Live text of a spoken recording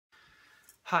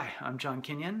Hi, I'm John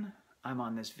Kinyon. I'm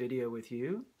on this video with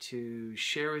you to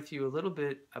share with you a little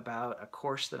bit about a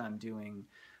course that I'm doing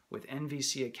with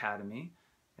NVC Academy.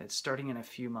 It's starting in a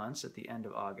few months at the end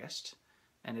of August,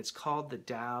 and it's called the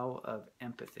Tao of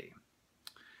Empathy.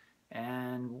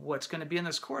 And what's going to be in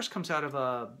this course comes out of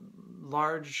a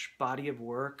large body of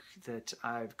work that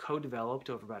I've co-developed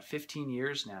over about 15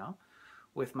 years now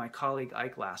with my colleague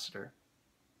Ike Lassiter.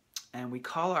 And we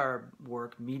call our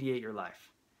work Mediate Your Life.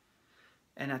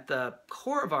 And at the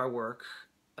core of our work,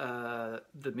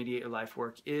 the Mediate Your Life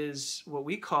work, is what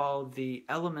we call the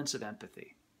elements of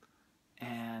empathy.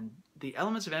 And the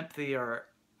elements of empathy are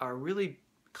really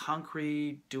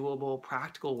concrete, doable,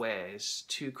 practical ways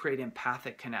to create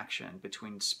empathic connection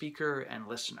between speaker and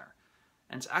listener.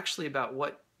 And it's actually about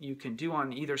what you can do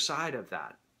on either side of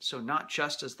that. So not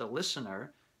just as the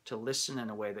listener to listen in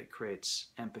a way that creates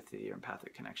empathy or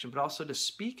empathic connection, but also to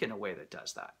speak in a way that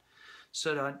does that.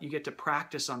 So that you get to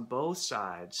practice on both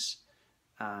sides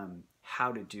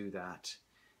how to do that,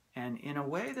 and in a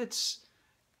way that's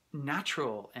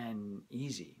natural and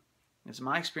easy. As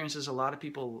my experience is, a lot of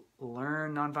people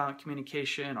learn nonviolent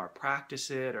communication or practice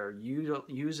it or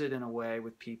use it in a way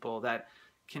with people that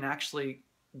can actually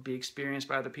be experienced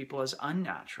by other people as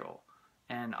unnatural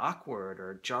and awkward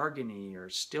or jargony or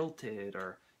stilted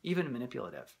or even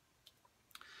manipulative.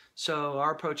 So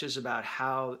our approach is about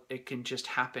how it can just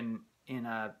happen in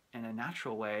a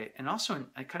natural way, and also in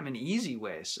a kind of an easy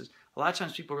way. So a lot of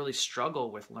times people really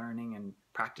struggle with learning and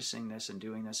practicing this and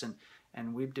doing this,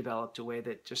 and we've developed a way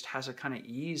that just has a kind of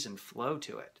ease and flow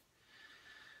to it.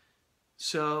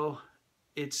 So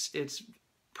it's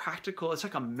practical. It's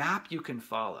like a map you can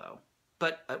follow,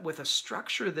 but with a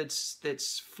structure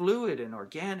that's fluid and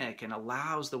organic and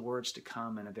allows the words to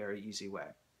come in a very easy way.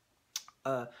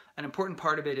 An important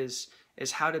part of it is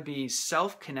how to be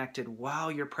self-connected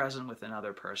while you're present with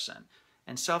another person.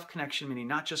 And self-connection meaning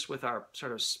not just with our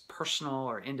sort of personal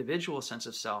or individual sense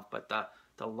of self, but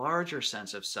the larger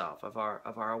sense of self, of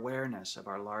our awareness, of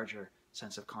our larger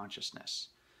sense of consciousness.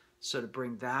 So to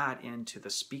bring that into the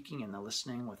speaking and the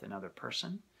listening with another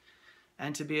person,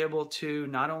 and to be able to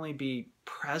not only be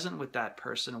present with that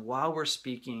person while we're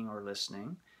speaking or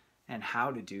listening, and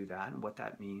how to do that and what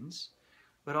that means,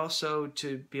 but also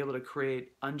to be able to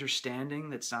create understanding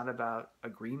that's not about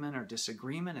agreement or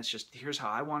disagreement. It's just, here's how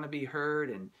I want to be heard,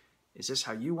 and is this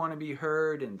how you want to be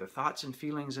heard, and the thoughts and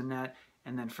feelings in that.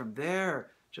 And then from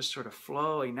there, just sort of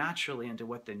flowing naturally into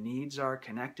what the needs are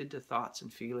connected to thoughts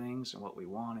and feelings, and what we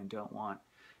want and don't want,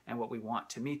 and what we want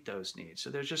to meet those needs.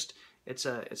 So there's just, it's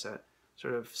a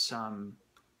sort of some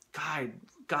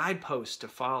guideposts to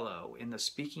follow in the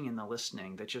speaking and the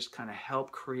listening that just kind of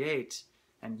help create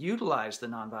and utilize the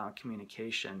nonviolent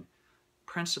communication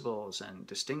principles and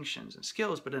distinctions and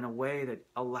skills, but in a way that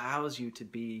allows you to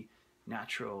be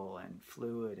natural and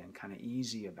fluid and kind of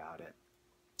easy about it.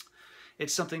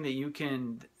 It's something that you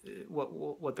can,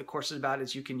 what the course is about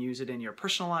is you can use it in your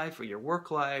personal life or your work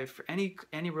life, or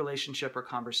any relationship or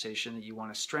conversation that you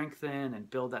want to strengthen and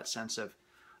build that sense of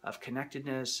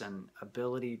connectedness and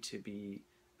ability to be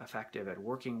effective at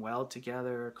working well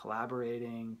together,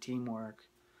 collaborating, teamwork.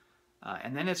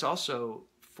 And then it's also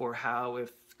for how,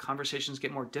 if conversations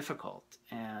get more difficult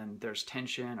and there's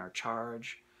tension or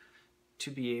charge, to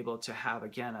be able to have,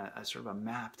 again, a sort of a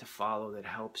map to follow that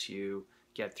helps you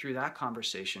get through that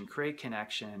conversation, create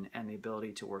connection, and the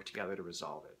ability to work together to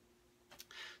resolve it.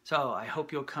 So I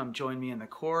hope you'll come join me in the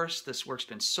course. This work's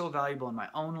been so valuable in my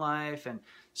own life, and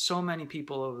so many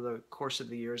people over the course of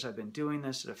the years I've been doing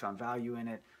this that have found value in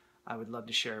it. I would love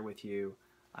to share with you.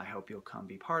 I hope you'll come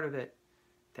be part of it.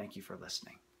 Thank you for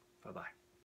listening. Bye-bye.